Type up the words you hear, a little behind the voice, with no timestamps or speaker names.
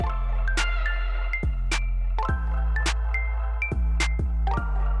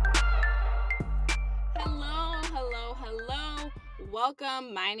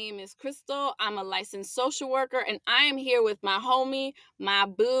welcome. My name is Crystal. I'm a licensed social worker, and I am here with my homie, my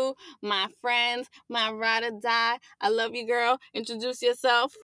boo, my friends, my ride or die. I love you, girl. Introduce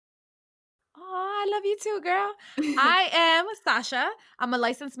yourself. Oh, I love you too, girl. I am Sasha. I'm a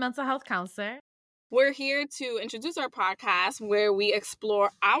licensed mental health counselor. We're here to introduce our podcast where we explore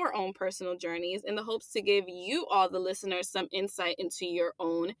our own personal journeys in the hopes to give you all the listeners some insight into your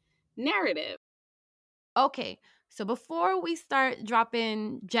own narrative. Okay, so before we start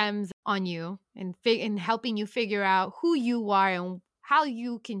dropping gems on you and helping you figure out who you are and how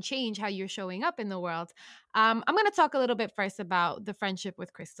you can change how you're showing up in the world, I'm going to talk a little bit first about the friendship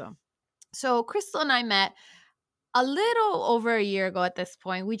with Crystal. So Crystal and I met a little over a year ago at this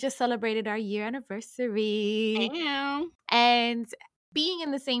point. We just celebrated our year anniversary. Damn. And being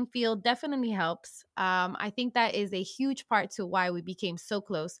in the same field definitely helps. I think that is a huge part to why we became so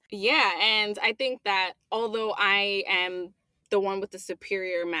close. Yeah, and I think that although I am the one with the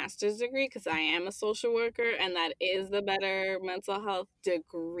superior master's degree, because I am a social worker and that is the better mental health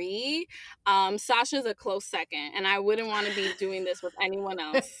degree, Sasha's a close second, and I wouldn't want to be doing this with anyone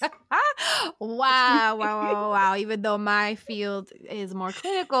else. Wow. Even though my field is more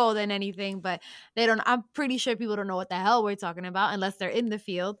clinical than anything, but I'm pretty sure people don't know what the hell we're talking about unless they're in the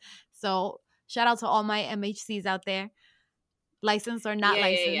field. So shout out to all my MHCs out there, licensed or not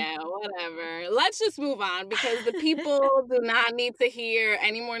licensed. Yeah, whatever. Let's just move on because the people do not need to hear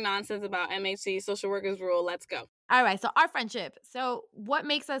any more nonsense about MHC, social workers rule. Let's go. All right, so our friendship. So what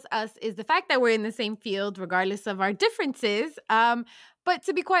makes us us is the fact that we're in the same field, regardless of our differences. But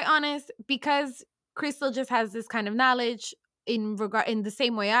to be quite honest, because Crystal just has this kind of knowledge in the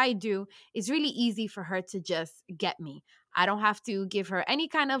same way I do, it's really easy for her to just get me. I don't have to give her any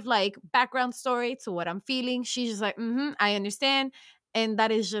kind of like background story to what I'm feeling. She's just like, I understand. And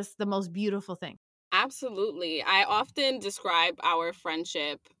that is just the most beautiful thing. Absolutely. I often describe our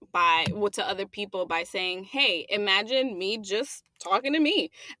friendship to other people by saying, hey, imagine me just talking to me.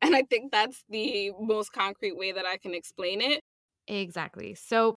 And I think that's the most concrete way that I can explain it. Exactly.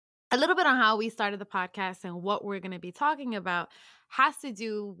 So, a little bit on how we started the podcast and what we're going to be talking about has to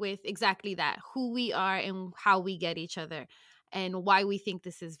do with exactly that, who we are and how we get each other and why we think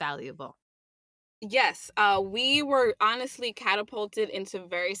this is valuable. Yes, we were honestly catapulted into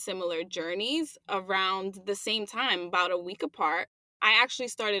very similar journeys around the same time, about a week apart. I actually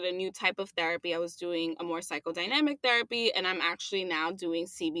started a new type of therapy. I was doing a more psychodynamic therapy, and I'm actually now doing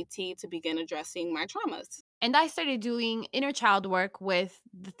CBT to begin addressing my traumas. And I started doing inner child work with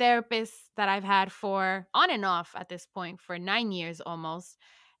the therapists that I've had for on and off at this point for 9 years almost.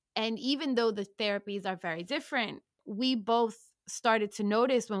 And even though the therapies are very different, we both started to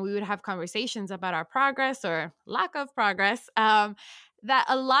notice when we would have conversations about our progress or lack of progress, that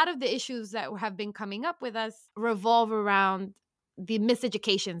a lot of the issues that have been coming up with us revolve around the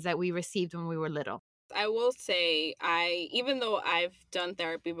miseducations that we received when we were little. I will say, even though I've done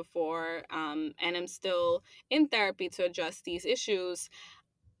therapy before, and I'm still in therapy to address these issues,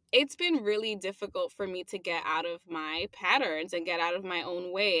 it's been really difficult for me to get out of my patterns and get out of my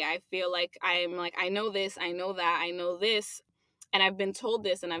own way. I feel like I know this, I know that, I know this, and I've been told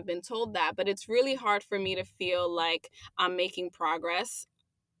this and I've been told that, but it's really hard for me to feel like I'm making progress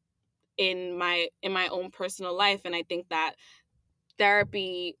in my own personal life. And I think that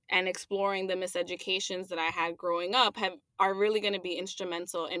therapy and exploring the miseducations that I had growing up are really going to be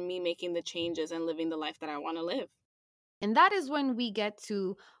instrumental in me making the changes and living the life that I want to live. And that is when we get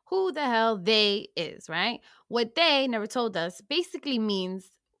to who the hell they is, right? What they never told us basically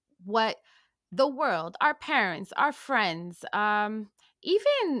means what the world, our parents, our friends,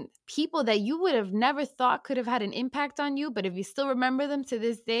 even people that you would have never thought could have had an impact on you, but if you still remember them to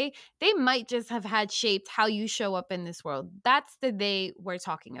this day, they might just have had shaped how you show up in this world. That's the they we're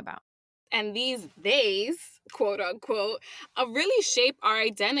talking about. And these days, quote unquote, really shape our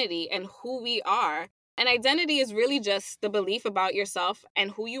identity and who we are. And identity is really just the belief about yourself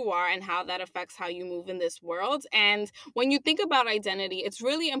and who you are and how that affects how you move in this world. And when you think about identity, it's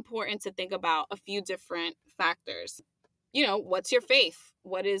really important to think about a few different factors. You know, what's your faith?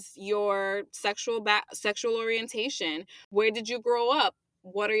 What is your sexual orientation? Where did you grow up?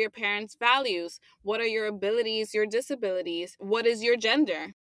 What are your parents' values? What are your abilities, your disabilities? What is your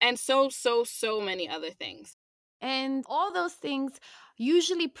gender? And so many other things. And all those things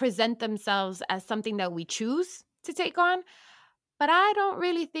usually present themselves as something that we choose to take on. But I don't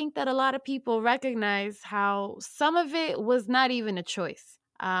really think that a lot of people recognize how some of it was not even a choice.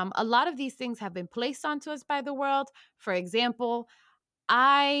 A lot of these things have been placed onto us by the world. For example,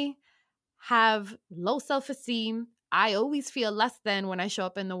 I have low self esteem. I always feel less than when I show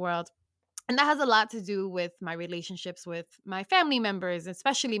up in the world. And that has a lot to do with my relationships with my family members,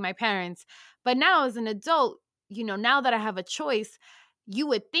 especially my parents. But now, as an adult, now that I have a choice, you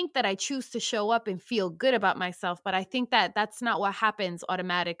would think that I choose to show up and feel good about myself. But I think that that's not what happens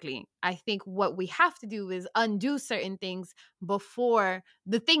automatically. I think what we have to do is undo certain things before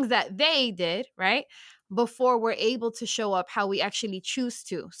the things that they did, right? Before we're able to show up how we actually choose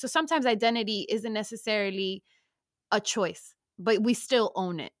to. So sometimes identity isn't necessarily a choice, but we still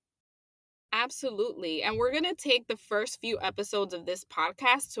own it. Absolutely. And we're going to take the first few episodes of this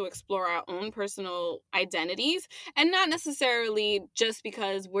podcast to explore our own personal identities, and not necessarily just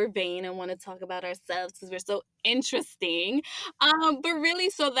because we're vain and want to talk about ourselves because we're so interesting, but really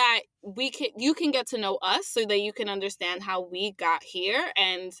so that you can get to know us, so that you can understand how we got here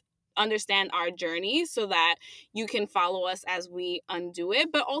and understand our journey, so that you can follow us as we undo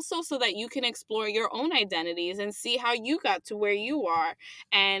it, but also so that you can explore your own identities and see how you got to where you are,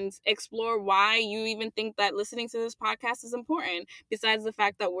 and explore why you even think that listening to this podcast is important, besides the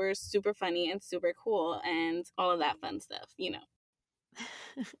fact that we're super funny and super cool and all of that fun stuff,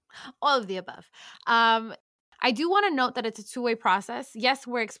 All of the above. I do want to note that it's a two-way process. Yes,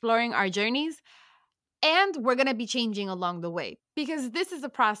 we're exploring our journeys, and we're going to be changing along the way, because this is a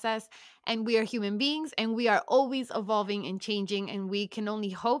process and we are human beings and we are always evolving and changing. And we can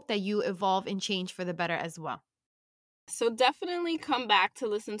only hope that you evolve and change for the better as well. So definitely come back to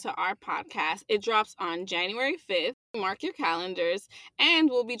listen to our podcast. It drops on January 5th. Mark your calendars, and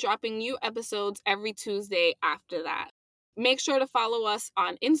we'll be dropping new episodes every Tuesday after that. Make sure to follow us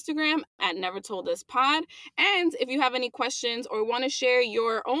on Instagram at Never Told Us Pod. And if you have any questions or want to share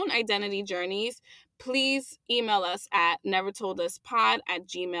your own identity journeys, please email us at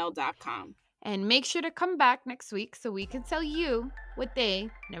nevertolduspod@gmail.com. And make sure to come back next week so we can tell you what they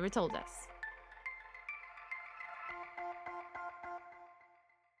never told us.